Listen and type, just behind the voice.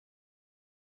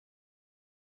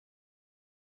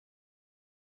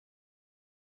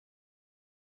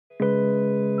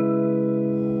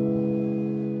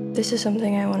This is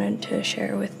something I wanted to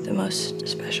share with the most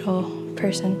special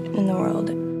person in the world.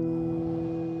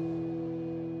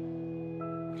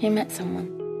 You met someone.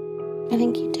 I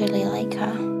think you totally like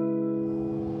her.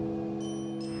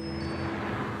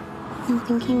 I'm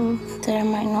thinking that I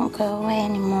might not go away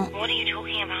anymore. What are you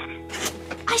talking about?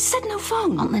 I said no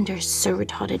phone. Aunt Linda is so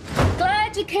retarded.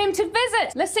 Glad you came to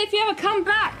visit. Let's see if you ever come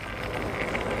back.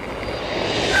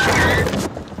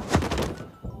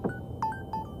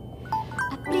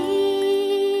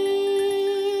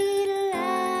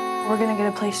 We're gonna get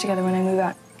a place together when I move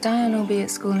out. Diane will be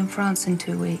at school in France in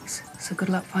 2 weeks, so good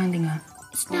luck finding her.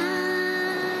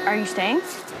 Are you staying?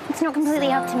 It's not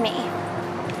completely up to me.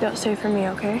 Don't stay for me,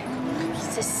 okay?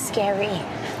 This is scary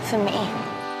for me.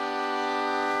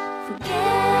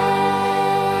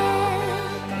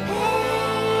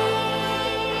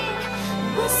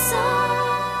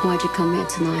 Why'd you come here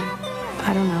tonight?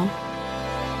 I don't know.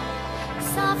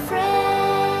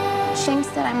 James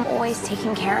said I'm always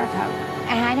taking care of her.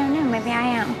 And I don't know, maybe I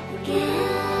am.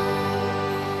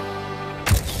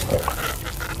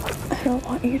 I don't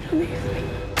want you to leave me.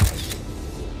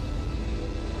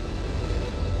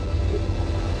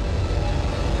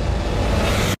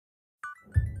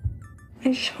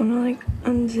 I just want to, like,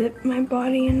 unzip my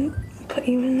body and put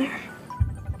you in there.